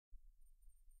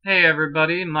Hey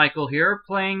everybody, Michael here,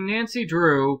 playing Nancy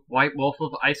Drew, White Wolf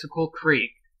of Icicle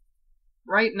Creek.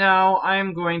 Right now,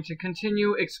 I'm going to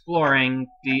continue exploring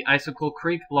the Icicle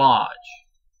Creek Lodge.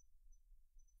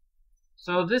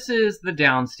 So this is the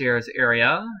downstairs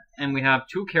area, and we have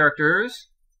two characters.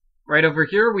 Right over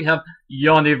here, we have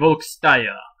Yanni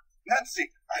Volkstaia.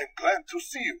 Nancy, I am glad to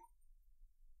see you.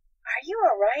 Are you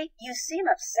alright? You seem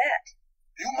upset.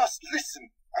 You must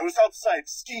listen. I was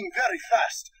outside skiing very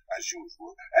fast, as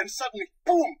usual, and suddenly,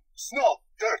 boom! Snow,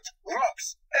 dirt,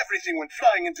 rocks, everything went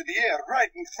flying into the air right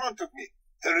in front of me.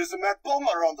 There is a mad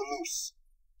bomber on the loose.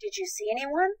 Did you see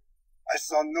anyone? I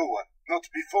saw no one, not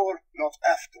before, not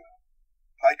after.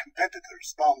 My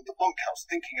competitors bombed the bunkhouse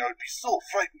thinking I would be so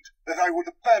frightened that I would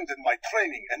abandon my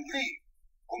training and leave.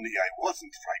 Only I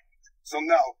wasn't frightened, so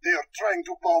now they are trying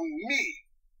to bomb me.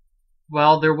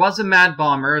 Well, there was a mad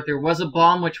bomber, there was a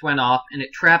bomb which went off, and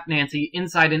it trapped Nancy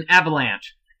inside an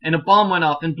avalanche. And a bomb went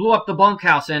off and blew up the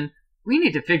bunkhouse, and we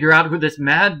need to figure out who this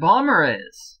mad bomber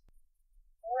is.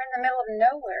 We're in the middle of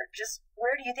nowhere. Just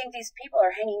where do you think these people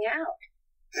are hanging out?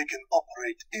 They can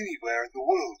operate anywhere in the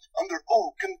world, under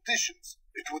all conditions.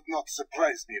 It would not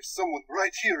surprise me if someone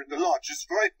right here in the lodge is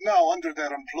right now under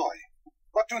their employ.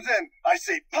 But to them, I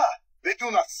say, "Pah! They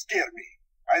do not scare me.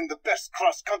 I am the best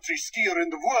cross-country skier in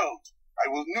the world. I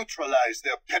will neutralize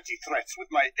their petty threats with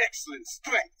my excellent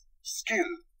strength,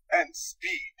 skill, and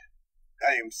speed."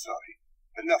 I am sorry.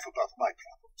 Enough about my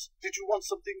problems. Did you want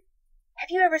something? Have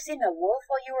you ever seen the wolf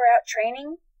while you were out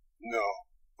training? No,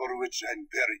 for which I am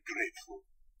very grateful.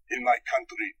 In my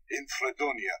country, in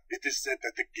Fredonia, it is said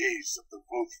that the gaze of the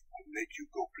wolf will make you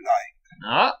go blind.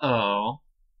 Uh-oh.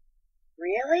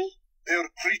 Really? They are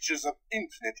creatures of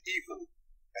infinite evil,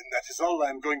 and that is all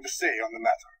I am going to say on the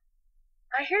matter.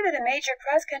 I hear that a major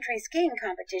cross-country skiing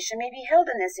competition may be held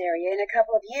in this area in a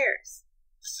couple of years.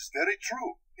 This is very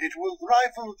true. It will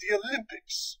rival the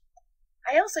Olympics.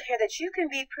 I also hear that you can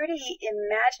be pretty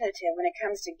imaginative when it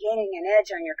comes to gaining an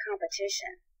edge on your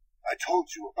competition. I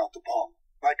told you about the bomb.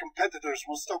 My competitors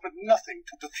will stop at nothing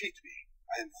to defeat me.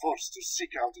 I am forced to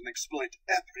seek out and exploit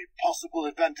every possible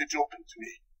advantage open to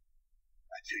me.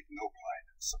 I take no pride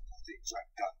in some of the things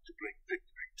I've done to bring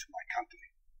victory to my country,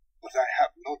 but I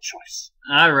have no choice.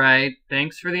 Alright,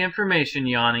 thanks for the information,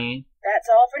 Yanni. That's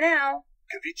all for now.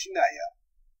 Kavichinaya.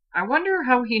 I wonder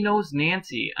how he knows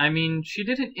Nancy. I mean, she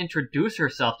didn't introduce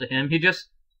herself to him, he just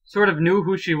sort of knew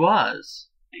who she was.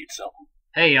 Need something?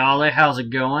 Hey, Ollie, how's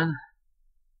it going?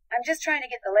 I'm just trying to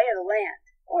get the lay of the land,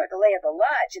 or the lay of the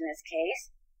lodge in this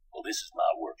case. Well, this is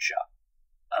my workshop.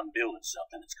 I'm building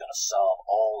something that's going to solve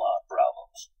all our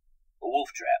problems. A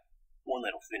wolf trap, one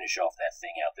that'll finish off that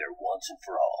thing out there once and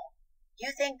for all.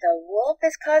 You think the wolf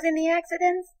is causing the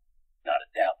accidents? Not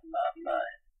a doubt in my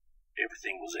mind.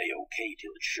 Everything was A-OK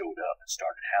till it showed up and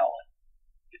started howling.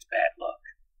 It's bad luck,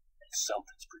 and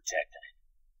something's protecting it.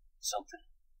 Something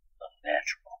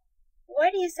unnatural.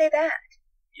 Why do you say that?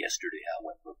 Yesterday I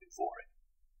went looking for it.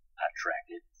 I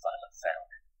tracked it and finally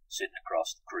found it, sitting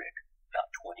across the creek,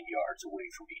 not 20 yards away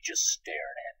from me, just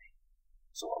staring at me.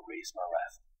 So I raised my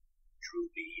rifle, drew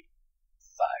lead,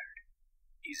 fired.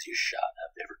 Easiest shot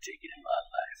I've ever taken in my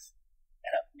life.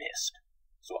 And I missed.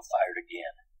 So I fired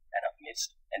again, and I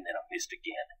missed, and then I missed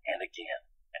again, and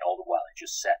again. And all the while I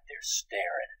just sat there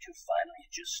staring until finally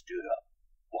it just stood up,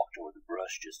 walked toward the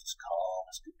brush just as calm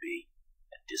as could be,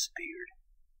 and disappeared.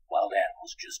 Wild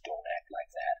animals just don't act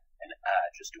like that, and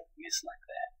I just don't miss like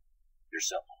that. There's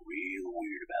something real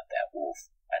weird about that wolf,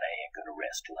 and I ain't gonna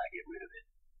rest till I get rid of it.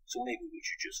 So maybe we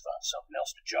should just find something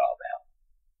else to job out.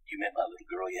 You met my little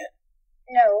girl yet?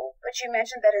 No, but you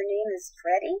mentioned that her name is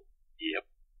Freddie? Yep.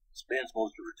 Spends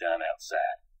most of her time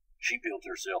outside. She built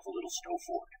herself a little snow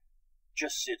fort.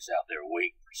 Just sits out there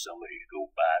waiting for somebody to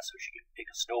go by so she can pick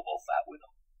a snowball fight with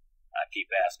them. I keep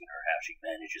asking her how she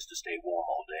manages to stay warm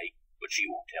all day, but she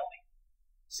won't tell me.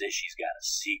 Says she's got a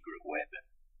secret weapon.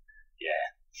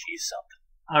 Yeah, she's something.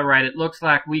 Alright, it looks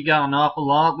like we got an awful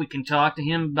lot we can talk to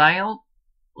him about.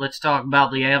 Let's talk about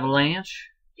the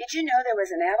avalanche. Did you know there was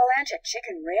an avalanche at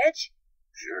Chicken Ridge?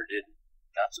 Sure didn't.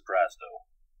 Not surprised, though.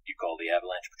 You call the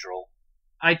avalanche patrol?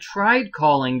 I tried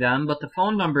calling them, but the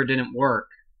phone number didn't work.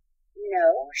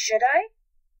 No, should I?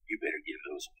 You better give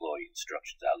those employee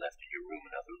instructions I left in your room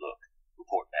another look.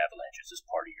 Reporting avalanches is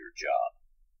part of your job.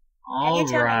 Can you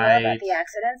tell me more about the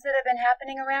accidents that have been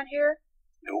happening around here?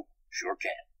 Nope, sure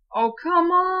can. Oh, come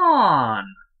on!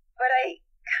 But I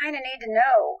kinda need to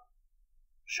know.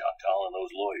 Chantal and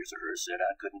those lawyers of hers said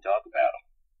I couldn't talk about them.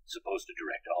 Supposed to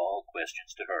direct all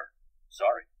questions to her.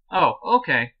 Sorry. Oh,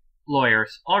 okay.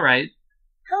 Lawyers. Alright.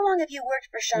 How long have you worked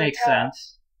for Chantal? Makes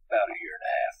sense. About a year and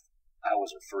a half. I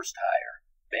was her first hire.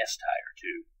 Best hire,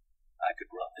 too. I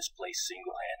could run this place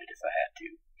single-handed if I had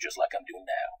to, just like I'm doing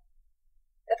now.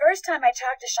 The first time I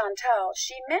talked to Chantal,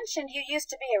 she mentioned you used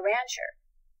to be a rancher.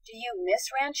 Do you miss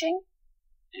ranching?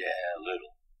 Yeah, a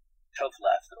little. Tough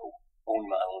life, though. Owned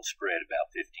my own spread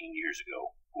about 15 years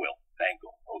ago. Well, bank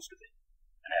owned most of it.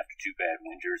 And after 2 bad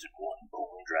winters and 1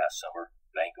 bone dry summer,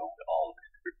 bank owned all of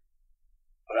it.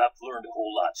 But I've learned a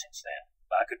whole lot since then.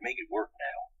 I could make it work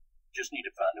now. Just need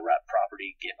to find the right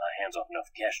property, get my hands on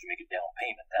enough cash to make a down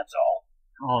payment, that's all.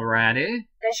 Alrighty.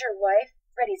 Does your wife,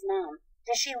 Freddie's mom,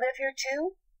 does she live here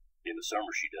too? In the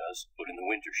summer she does, but in the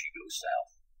winter she goes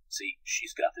south. See,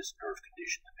 she's got this nerve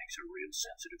condition that makes her real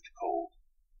sensitive to cold.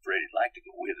 Freddie'd like to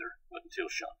go with her, but until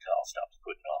Chantal stops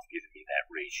putting off giving me that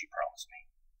raise she promised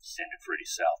me, sending Freddie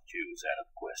south too is out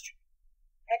of the question.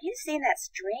 Have you seen that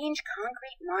strange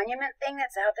concrete monument thing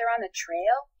that's out there on the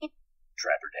trail?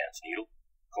 Trapper Dan's Needle?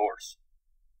 Of course.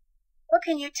 What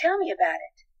can you tell me about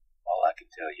it? All I can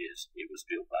tell you is it was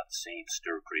built by the same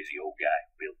stir-crazy old guy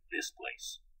who built this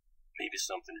place. Maybe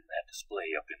something in that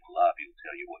display up in the lobby will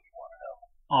tell you what you want to know.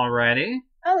 Alrighty.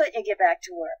 I'll let you get back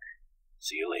to work.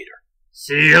 See you later.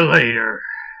 See you later.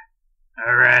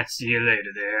 Alright, see you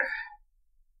later there.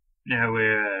 Now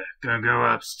we're gonna go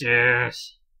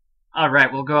upstairs.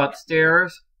 Alright, we'll go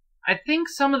upstairs. I think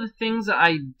some of the things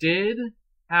I did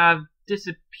have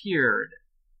disappeared,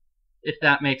 if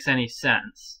that makes any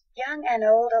sense. Young and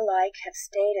old alike have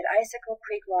stayed at Icicle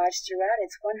Creek Lodge throughout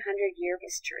its 100-year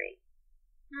history.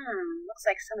 Looks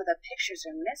like some of the pictures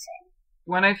are missing.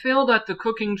 When I failed at the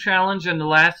cooking challenge in the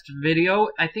last video,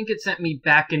 I think it sent me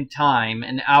back in time,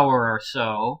 an hour or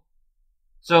so.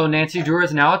 So Nancy Drew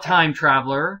is now a time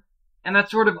traveler, and that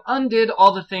sort of undid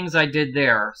all the things I did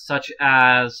there, such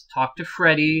as talk to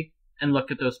Freddie and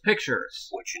look at those pictures.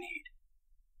 What you need.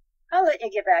 I'll let you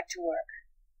get back to work.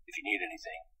 If you need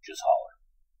anything, just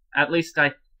holler. At least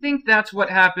I think that's what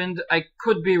happened. I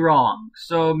could be wrong,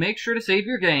 so make sure to save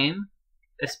your game,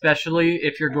 especially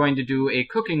if you're going to do a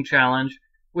cooking challenge,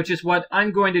 which is what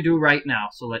I'm going to do right now.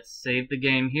 So let's save the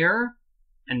game here,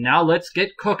 and now let's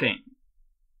get cooking.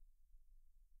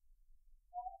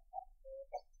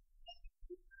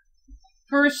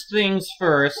 First things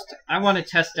first, I want to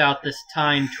test out this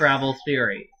time travel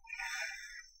theory.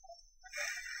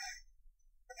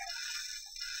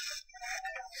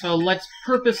 So let's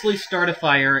purposely start a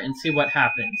fire and see what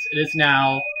happens. It is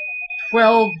now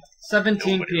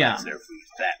 12:17 p.m.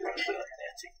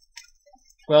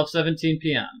 12:17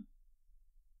 p.m.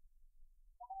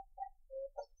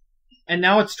 And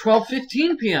now it's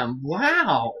 12:15 p.m.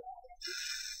 Wow!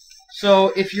 So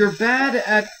if you're bad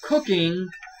at cooking,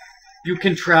 you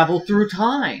can travel through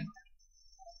time.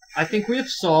 I think we have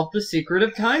solved the secret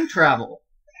of time travel.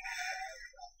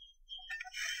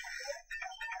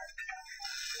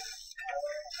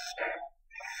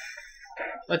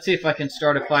 Let's see if I can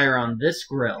start a fire on this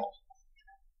grill.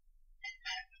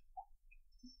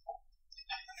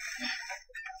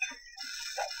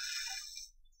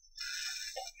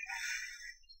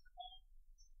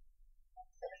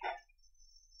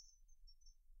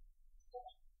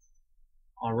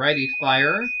 Alrighty,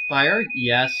 fire. Fire.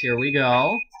 Yes, here we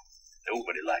go.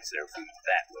 Nobody likes their food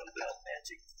that well done,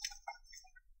 Nancy.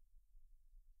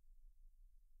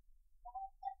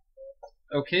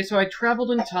 Okay, so I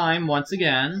traveled in time once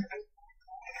again,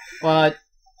 but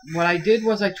what I did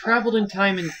was I traveled in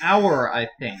time an hour, I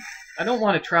think. I don't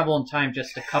want to travel in time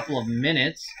just a couple of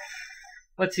minutes.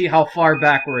 Let's see how far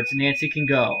backwards Nancy can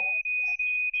go.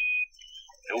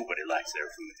 Nobody likes their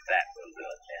food that well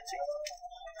done, Nancy.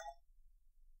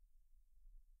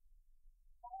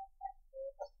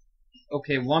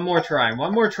 Okay, one more try.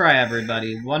 One more try,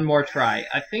 everybody. One more try.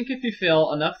 I think if you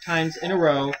fail enough times in a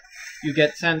row, you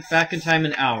get sent back in time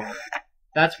an hour.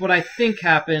 That's what I think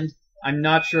happened. I'm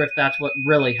not sure if that's what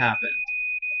really happened.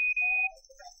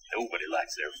 Nobody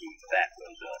likes their food that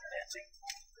well done,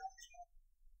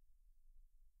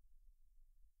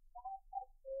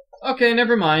 Nancy. Okay,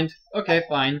 never mind. Okay,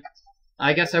 fine.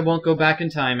 I guess I won't go back in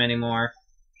time anymore.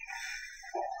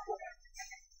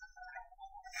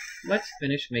 Let's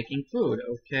finish making food,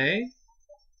 okay?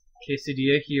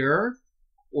 Quesadilla here.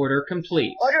 Order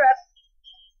complete. Order up.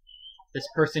 This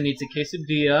person needs a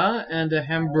quesadilla and a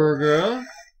hamburger.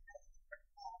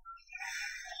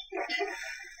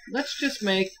 Let's just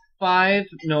make 4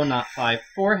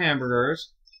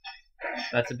 hamburgers.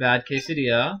 That's a bad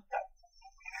quesadilla.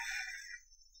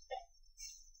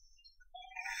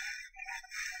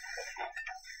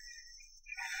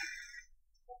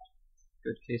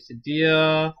 Good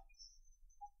quesadilla.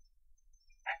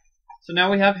 So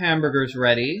now we have hamburgers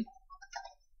ready.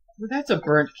 Well, that's a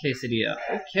burnt quesadilla.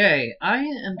 Okay, I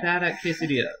am bad at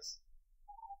quesadillas.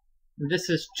 This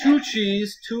is 2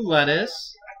 cheese, 2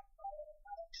 lettuce.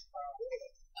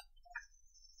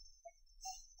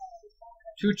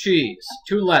 2 cheese,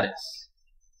 2 lettuce.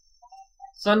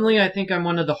 Suddenly I think I'm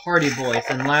one of the Hardy Boys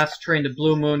in Last Train to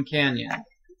Blue Moon Canyon.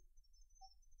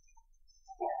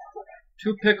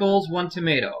 2 pickles, 1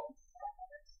 tomato.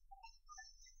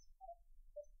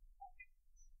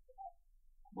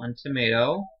 1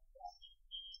 tomato.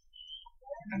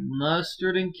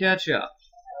 Mustard and ketchup.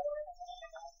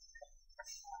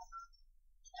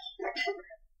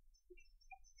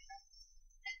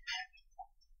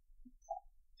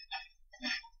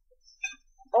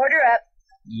 Order up.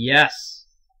 Yes.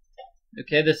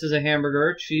 Okay, this is a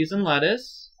hamburger, cheese and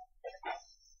lettuce.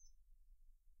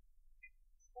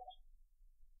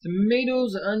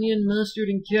 Tomatoes, onion, mustard,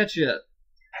 and ketchup.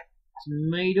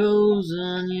 Tomatoes,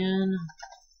 onion,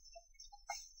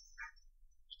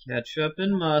 ketchup,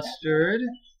 and mustard.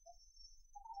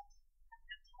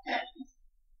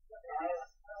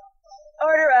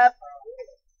 Order up.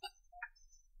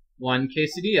 1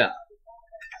 quesadilla.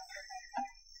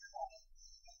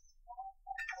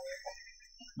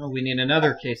 Oh, we need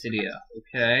another quesadilla.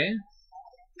 Okay.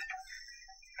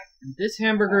 And this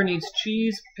hamburger needs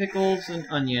cheese, pickles, and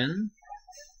onion.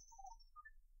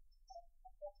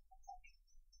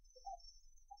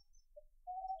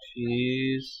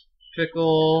 Cheese,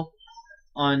 pickle,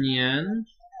 onion.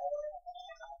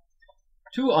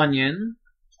 2 onion.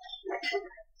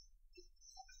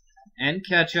 And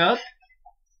ketchup.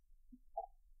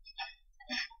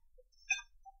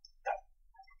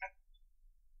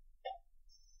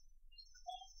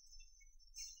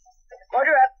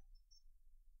 Order up.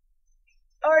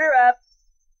 Order up.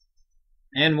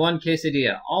 And 1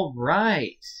 quesadilla. All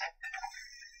right.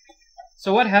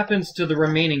 So what happens to the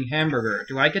remaining hamburger?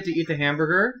 Do I get to eat the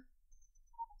hamburger?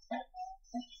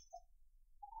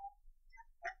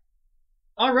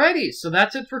 Alrighty, so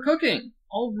that's it for cooking.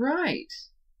 Alright.